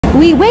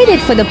We waited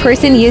for the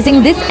person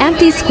using this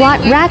empty squat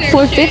rack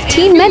for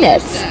 15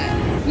 minutes.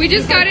 We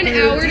just got an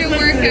hour to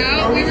work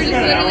out. We were just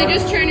literally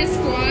just trying to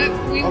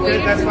squat. We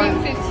waited for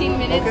about 15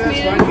 minutes, okay,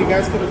 that's fine. You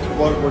guys could have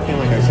worked in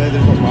like I said.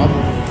 There's no problem.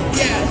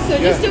 Yeah, so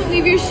just don't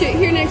leave your shit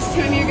here next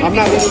time. You're gonna I'm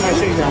not leaving my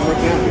shit here. I'm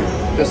working out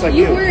here. Just like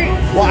you.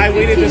 Well, I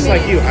waited just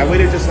like you. I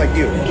waited just like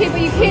you. Okay,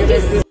 but you can't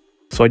just...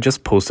 So I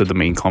just posted the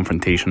main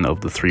confrontation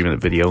of the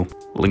 3-minute video,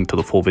 link to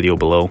the full video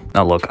below.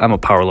 Now look, I'm a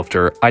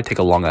powerlifter, I take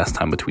a long ass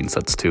time between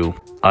sets too.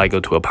 I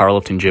go to a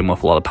powerlifting gym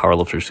with a lot of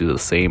powerlifters who do the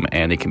same,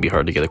 and it can be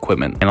hard to get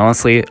equipment. And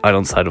honestly, I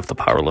don't side with the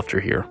powerlifter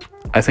here.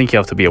 I think you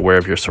have to be aware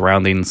of your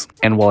surroundings,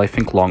 and while I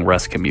think long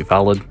rests can be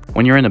valid,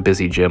 when you're in a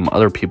busy gym,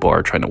 other people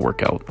are trying to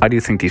work out. I do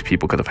think these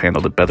people could have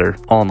handled it better.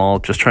 All in all,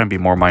 just try and be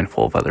more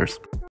mindful of others.